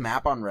saw this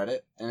map on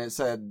Reddit, and it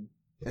said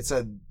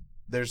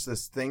there's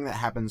this thing that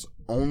happens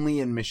only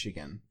in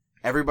Michigan.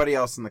 Everybody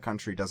else in the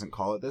country doesn't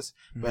call it this,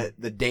 but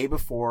the day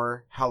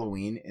before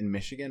Halloween in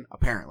Michigan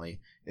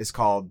apparently is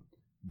called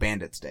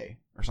Bandits Day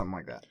or something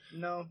like that.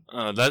 No.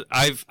 That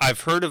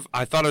I've heard of.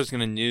 I thought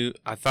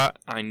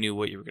I knew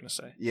what you were gonna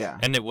say. Yeah.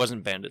 And it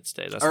wasn't Bandits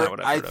Day. That's Or not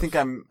what I heard think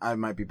of. I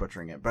might be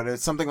butchering it, but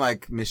it's something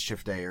like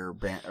Mischief Day or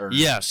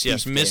Yes.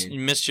 Thief Day.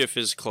 Mischief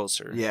is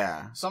closer.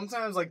 Yeah.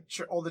 Sometimes, like,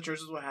 all the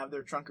churches will have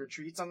their trunk or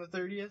treats on the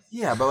 30th.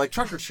 Yeah, but like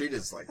trunk or treat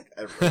is like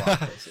every lot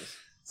of places.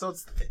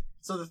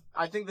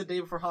 I think the day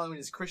before Halloween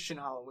is Christian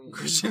Halloween.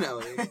 Christian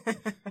Halloween.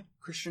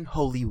 Christian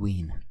Holy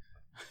Ween.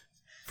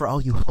 For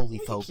all you holy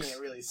You folks.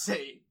 can't really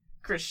say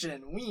Christian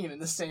and ween in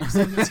the same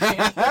sentence.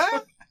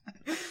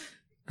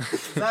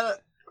 Is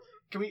that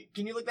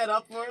can you look that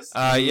up for us?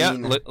 Yeah.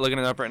 Ween. Looking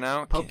it up right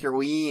now. Poke your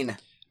ween.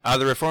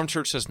 The Reformed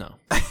Church says no.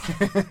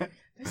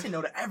 They say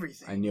no to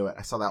everything. I knew it.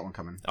 I saw that one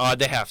coming. Oh,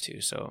 they have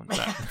to. So They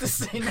have to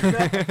say no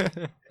to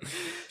everything.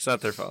 it's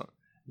not their fault.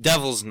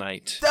 Devil's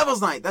Night.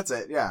 Devil's Night. That's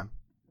it. Yeah.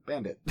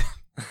 Bandit.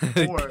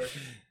 Or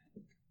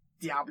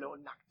Diablo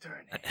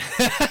Nocturne.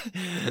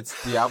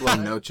 It's Diablo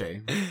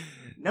Noche.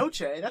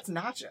 Noche, that's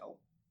Nacho.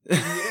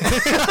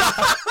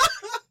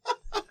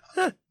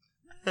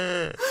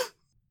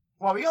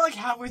 Well, we got like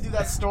halfway through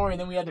that story,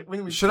 and then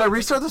we Should I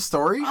restart the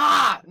story?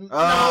 No,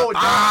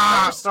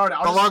 don't restart it.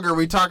 The longer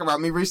we talk about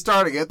me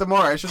restarting it, the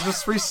more I should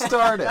just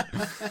restart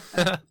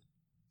it.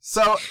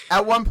 So,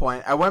 at one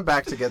point, I went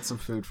back to get some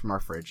food from our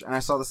fridge, and I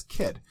saw this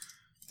kid.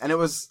 And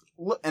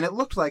it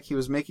looked like he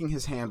was making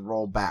his hand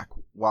roll back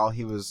while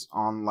he was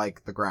on,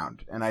 like, the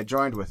ground. And I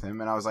joined with him,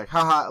 and I was like,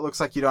 haha, it looks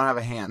like you don't have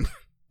a hand.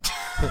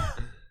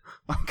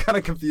 I'm kind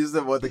of confused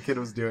at what the kid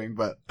was doing,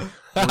 but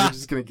we're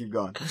just going to keep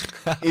going.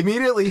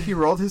 Immediately, he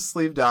rolled his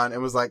sleeve down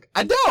and was like,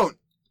 I don't!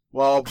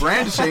 While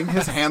brandishing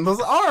his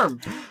handless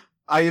arm.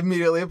 I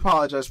immediately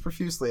apologized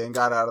profusely and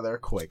got out of there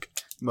quick.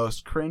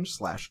 Most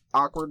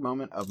cringe/awkward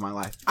moment of my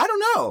life. I don't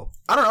know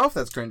if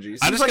that's cringy.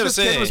 Seems like this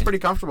kid was pretty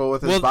comfortable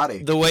with his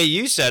body. The way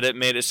you said it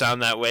made it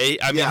sound that way.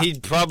 I mean, he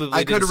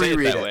probably didn't say it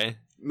that way.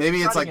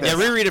 Maybe it's like this. Yeah,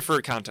 reread it for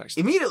context.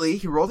 Immediately,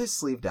 he rolled his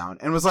sleeve down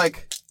and was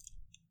like,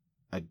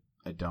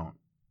 I don't.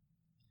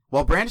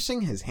 While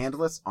brandishing his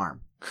handless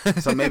arm.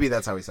 So maybe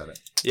that's how he said it.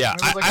 Yeah,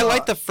 I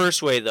like the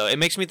first way, though. It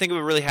makes me think of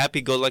a really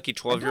happy-go-lucky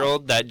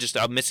 12-year-old that just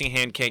a missing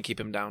hand can't keep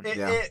him down.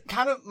 It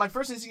kind of, my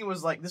first instinct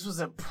was like, this was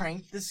a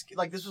prank. This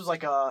was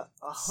like a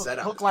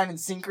hook, line, and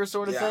sinker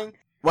sort of thing.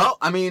 Well,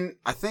 I mean,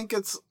 I think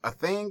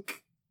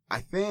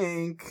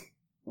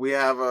we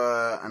have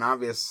an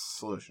obvious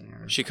solution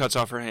here. She cuts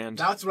off her hand.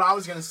 That's what I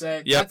was going to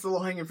say. Yep. That's the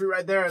low-hanging fruit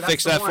right there.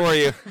 Fix that for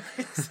you.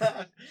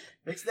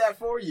 Fix that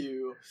for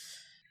you.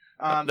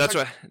 That's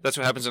what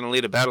happens in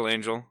Alita Battle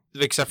Angel.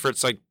 Except for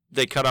it's like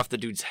they cut off the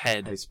dude's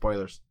head. Hey,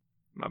 spoilers.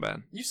 My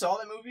bad. You saw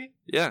that movie?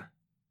 Yeah.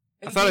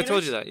 In I thought theaters? I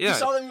told you that. Yeah. You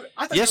saw that movie?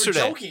 I thought yesterday.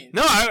 you were joking.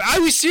 No, I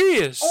was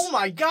serious. Oh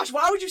my gosh!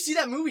 Why would you see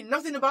that movie?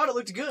 Nothing about it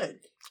looked good.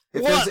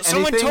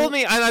 Someone told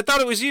me, and I thought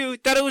it was you,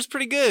 that it was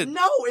pretty good.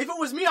 No, if it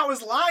was me, I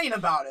was lying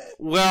about it.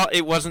 Well,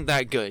 it wasn't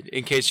that good,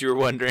 in case you were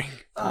wondering.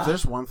 If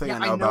there's one thing I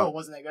know it about...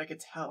 wasn't that good. I could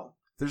tell.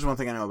 There's one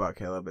thing I know about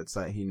Caleb, it's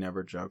that he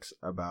never jokes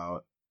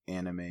about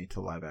anime to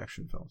live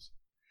action films.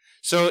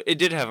 So it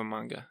did have a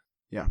manga.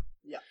 Yeah.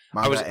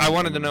 I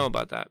wanted to know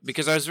about that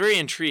because I was very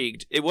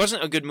intrigued. It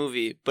wasn't a good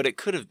movie, but it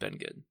could have been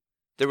good.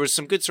 There was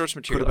some good source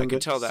material. I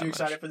could tell that. So you much.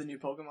 excited for the new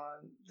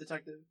Pokemon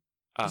Detective?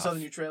 You saw the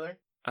new trailer?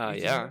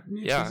 Yeah.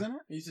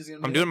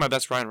 I'm doing my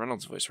best Ryan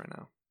Reynolds voice right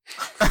now.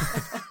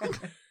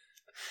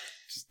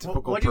 Just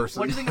typical person.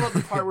 What do you think about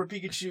the part where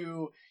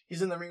Pikachu,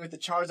 he's in the ring with the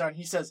Charizard and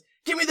he says,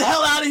 "Get me the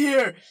hell out of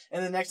here!"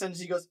 And the next sentence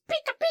he goes,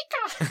 "Pika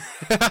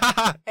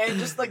Pika!" And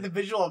just like the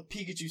visual of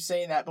Pikachu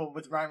saying that, but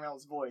with Ryan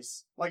Reynolds'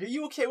 voice. Like, are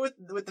you okay with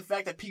the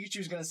fact that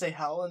Pikachu's gonna say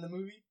hell in the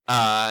movie?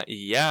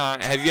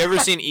 Yeah. Have you ever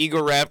seen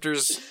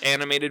Egoraptor's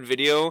animated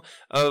video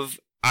of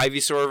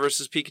Ivysaur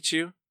versus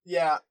Pikachu?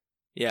 Yeah.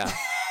 Yeah.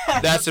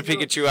 That's the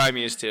Pikachu I'm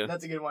used to.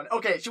 That's a good one.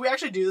 Okay, should we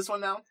actually do this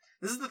one now?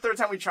 This is the third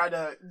time we tried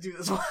to do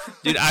this one.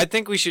 Dude, I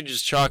think we should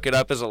just chalk it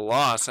up as a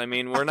loss. I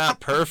mean, we're not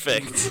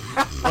perfect.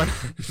 One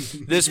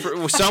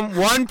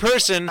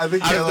person out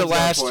of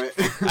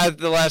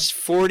the last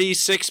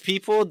 46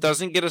 people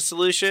doesn't get a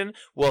solution.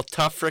 Well,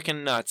 tough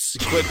freaking nuts.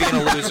 Quit being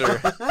a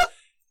loser.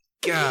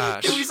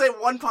 gosh. Can we say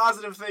one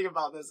positive thing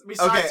about this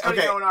besides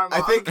cutting your own arm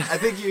off? I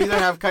think you either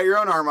have cut your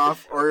own arm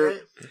off or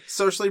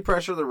socially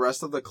pressure the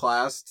rest of the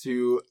class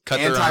to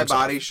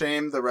anti-body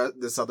shame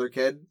this other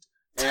kid.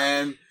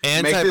 And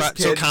make this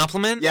kid... So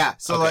compliment? Yeah.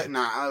 So okay.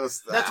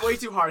 That's way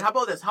too hard. How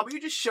about this? How about you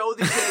just show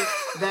the kid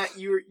that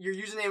your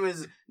username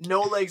is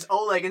no legs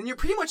Oleg, and you're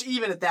pretty much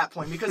even at that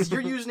point because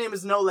your username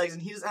is no legs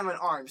and he doesn't have an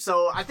arm.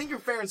 So I think you're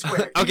fair and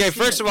square. Okay,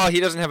 first of all, he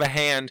doesn't have a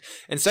hand,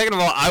 and second of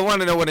all, I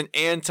want to know what an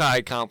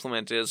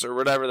anti-compliment is or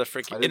whatever the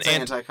freaking. I didn't say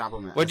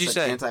anti-compliment. What'd you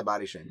say?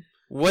 Anti-body shame.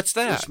 What's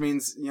that? Which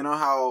means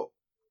how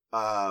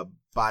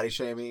body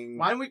shaming.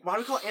 Why do we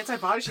call it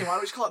anti-body shaming? Why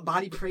don't we just call it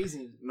body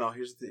praising? No,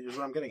 here's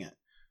what I'm getting at.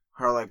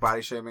 How like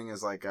body shaming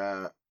is like we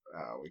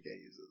can't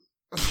use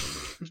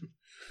it.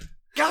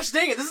 Gosh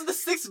dang it! This is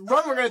the 6th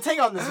run we're gonna take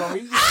on this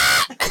one.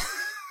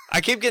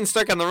 I keep getting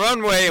stuck on the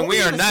runway, and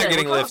we are not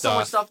getting lift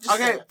off.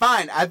 Okay,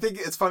 fine. I think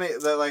it's funny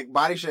that like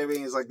body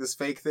shaming is like this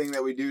fake thing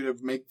that we do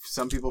to make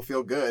some people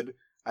feel good.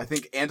 I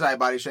think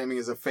anti-body shaming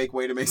is a fake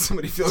way to make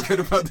somebody feel good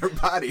about their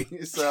body.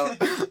 So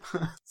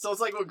it's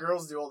like what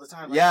girls do all the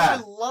time. Like, yeah.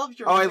 I love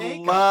your makeup. I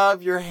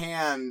love your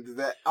hand.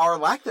 Or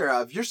lack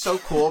thereof. You're so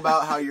cool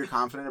about how you're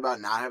confident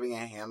about not having a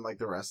hand like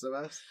the rest of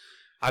us.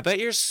 I bet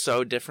you're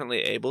so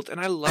differently abled,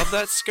 and I love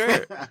that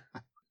skirt.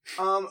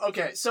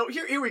 Okay, so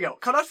here we go.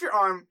 Cut off your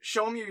arm,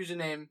 show him your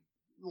username,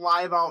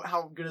 lie about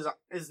how good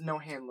his no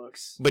hand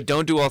looks. But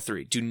don't do all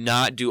 3. Do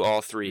not do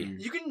all 3.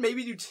 You can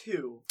maybe do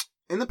 2.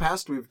 In the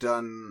past, we've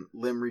done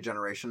limb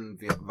regeneration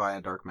via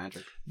dark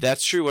magic.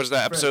 That's true. Was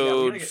that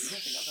episode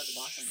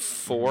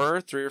 4,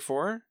 3 or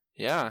 4?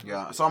 Yeah.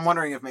 Yeah. So I'm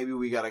wondering if maybe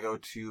we got to go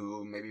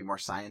to maybe more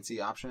sciencey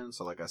options,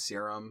 so like a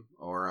serum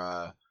or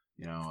a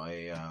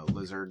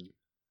lizard,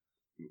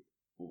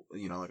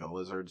 like a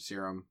lizard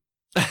serum.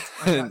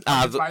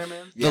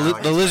 Spider-Man.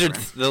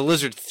 The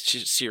lizard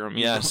serum.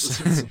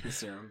 Yes.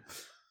 Serum.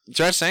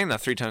 Try saying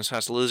that 3 times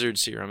fast. Lizard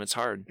serum. It's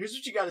hard. Here's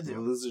what you gotta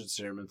do. Lizard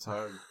serum. It's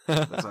hard.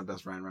 That's my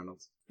best Ryan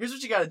Reynolds. Here's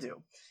what you gotta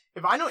do.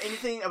 If I know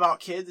anything about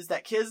kids, is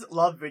that kids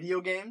love video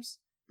games.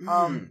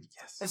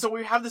 Yes. And so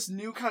we have this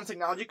new kind of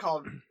technology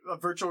called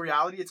virtual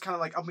reality. It's kind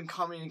of like up and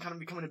coming and kind of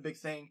becoming a big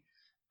thing.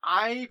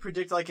 I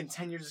predict like in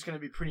 10 years it's going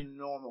to be pretty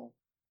normal.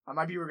 I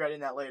might be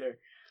regretting that later.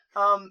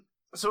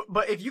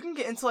 But if you can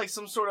get into like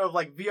some sort of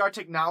like VR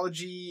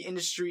technology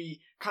industry,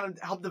 kind of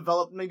help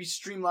develop, maybe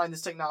streamline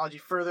this technology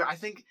further, I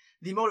think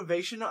the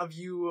motivation of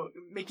you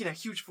making a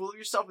huge fool of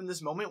yourself in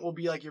this moment will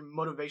be like your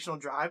motivational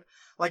drive.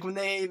 Like when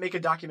they make a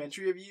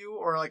documentary of you,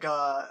 or like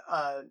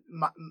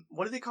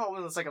what do they call it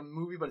when it's like a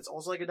movie but it's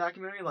also like a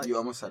documentary? Like, you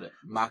almost said it.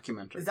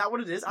 Mockumentary. Is that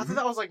what it is? I thought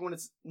that was like when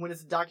it's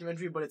a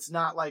documentary, but it's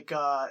not like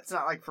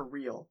for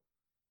real.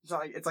 It's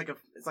not like it's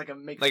like a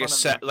make like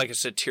fun like a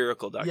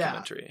satirical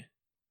documentary. Yeah.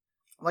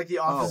 Like The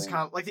Office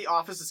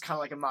is kind of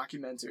like a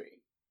mockumentary.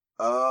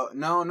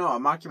 No, a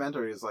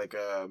mockumentary is like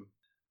a.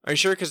 Are you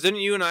sure? Because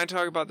didn't you and I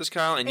talk about this,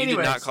 Kyle? And you did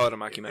not call it a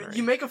mockumentary.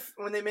 You make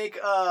when they make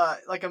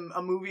like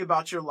a movie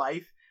about your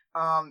life.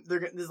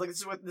 This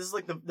is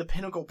like the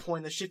pinnacle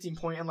point, the shifting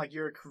point in like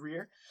your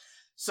career.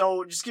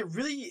 So just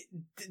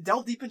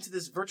delve deep into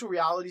this virtual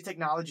reality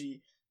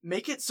technology.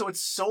 Make it so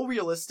it's so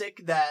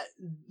realistic that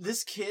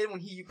this kid, when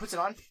he puts it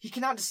on, he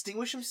cannot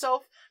distinguish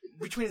himself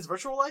between his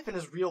virtual life and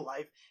his real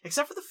life,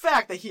 except for the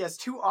fact that he has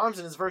 2 arms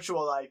in his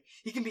virtual life.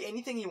 He can be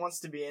anything he wants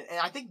to be. And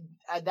I think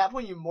at that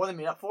point, you're more than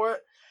made up for it.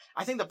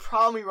 I think the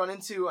problem we run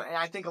into, and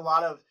I think a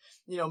lot of,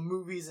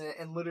 movies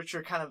and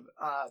literature kind of,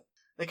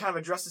 they kind of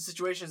address the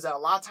situation, is that a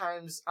lot of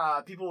times,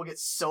 people will get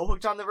so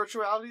hooked on the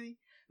virtual reality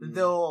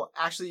that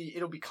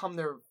it'll become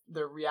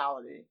their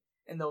reality,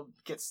 and they'll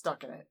get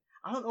stuck in it.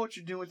 I don't know what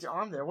you're doing with your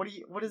arm there. What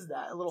is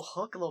that? A little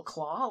hook? A little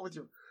claw? With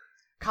your...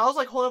 Kyle's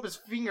like holding up his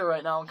finger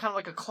right now in kind of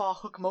like a claw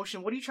hook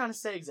motion. What are you trying to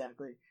say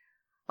exactly?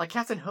 Like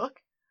Captain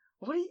Hook?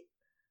 What are you...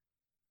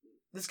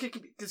 This kid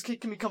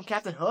can become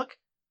Captain Hook?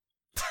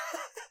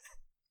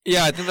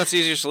 Yeah, I think that's the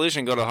easier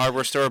solution. Go to a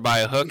hardware store, buy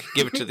a hook,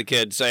 give it to the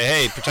kid. Say,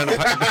 hey, pretend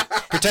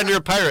you're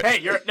a pirate. Hey,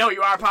 you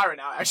are a pirate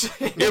now,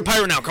 actually. You're a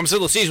pirate now. Come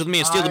sail the seas with me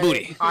and steal the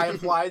booty. I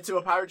applied to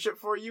a pirate ship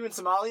for you in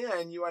Somalia,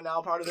 and you are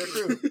now part of their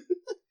crew.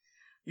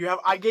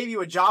 I gave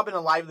you a job and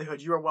a livelihood.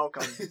 You are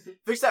welcome.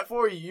 Fix That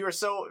For You. You are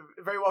so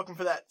very welcome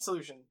for that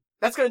solution.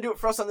 That's going to do it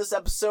for us on this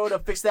episode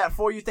of Fix That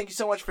For You. Thank you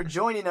so much for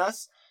joining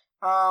us.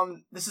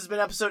 This has been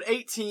episode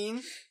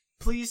 18.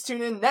 Please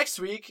tune in next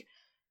week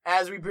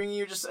as we bring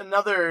you just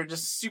another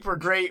super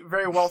great,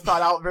 very well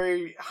thought out,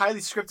 very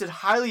highly scripted,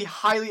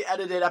 highly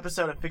edited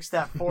episode of Fix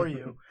That For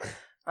You.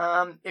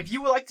 If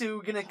you would like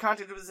to get in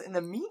contact with us in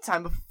the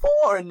meantime,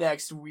 before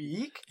next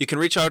week, you can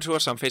reach out to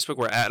us on Facebook.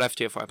 We're at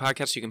FTFY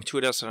Podcast. You can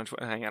tweet us on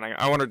Twitter. Hang on, I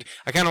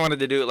kind of wanted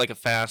to do it like a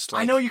fast.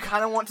 I know you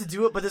kind of want to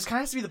do it, but this kind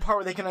of has to be the part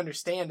where they can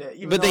understand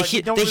it. But they hear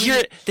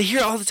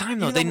it all the time,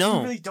 though. They know.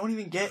 We really don't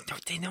even get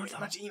they know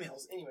much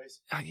emails,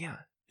 anyways. Yeah.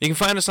 You can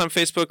find us on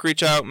Facebook,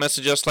 reach out,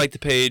 message us, like the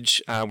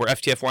page. We're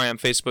FTFY on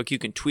Facebook. You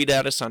can tweet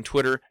at us on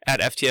Twitter, at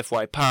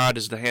FTFYpod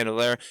is the handle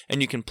there.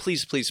 And you can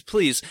please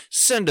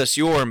send us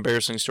your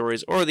embarrassing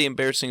stories or the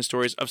embarrassing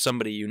stories of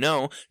somebody you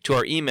know to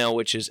our email,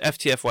 which is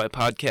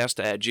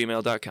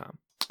ftfypodcast@gmail.com.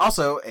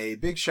 Also, a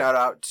big shout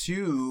out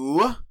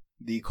to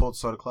the Cold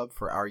Soda Club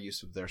for our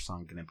use of their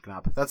song Gnip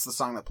Gnop. That's the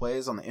song that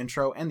plays on the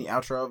intro and the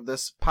outro of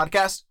this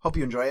podcast. Hope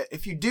you enjoy it.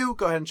 If you do,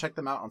 go ahead and check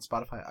them out on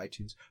Spotify,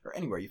 iTunes, or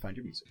anywhere you find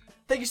your music.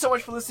 Thank you so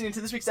much for listening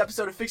to this week's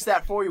episode of Fix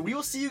That For You. We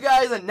will see you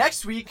guys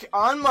next week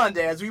on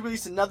Monday as we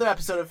release another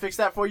episode of Fix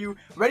That For You,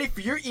 ready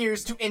for your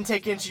ears to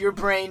intake into your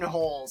brain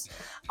holes.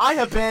 I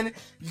have been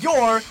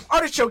your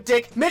artichoke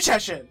dick, Mitch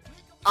Hessian.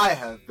 I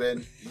have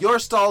been your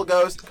stall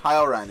ghost,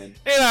 Kyle Reinen.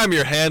 And I'm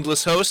your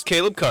handless host,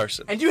 Caleb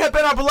Carson. And you have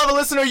been our beloved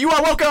listener. You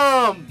are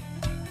welcome!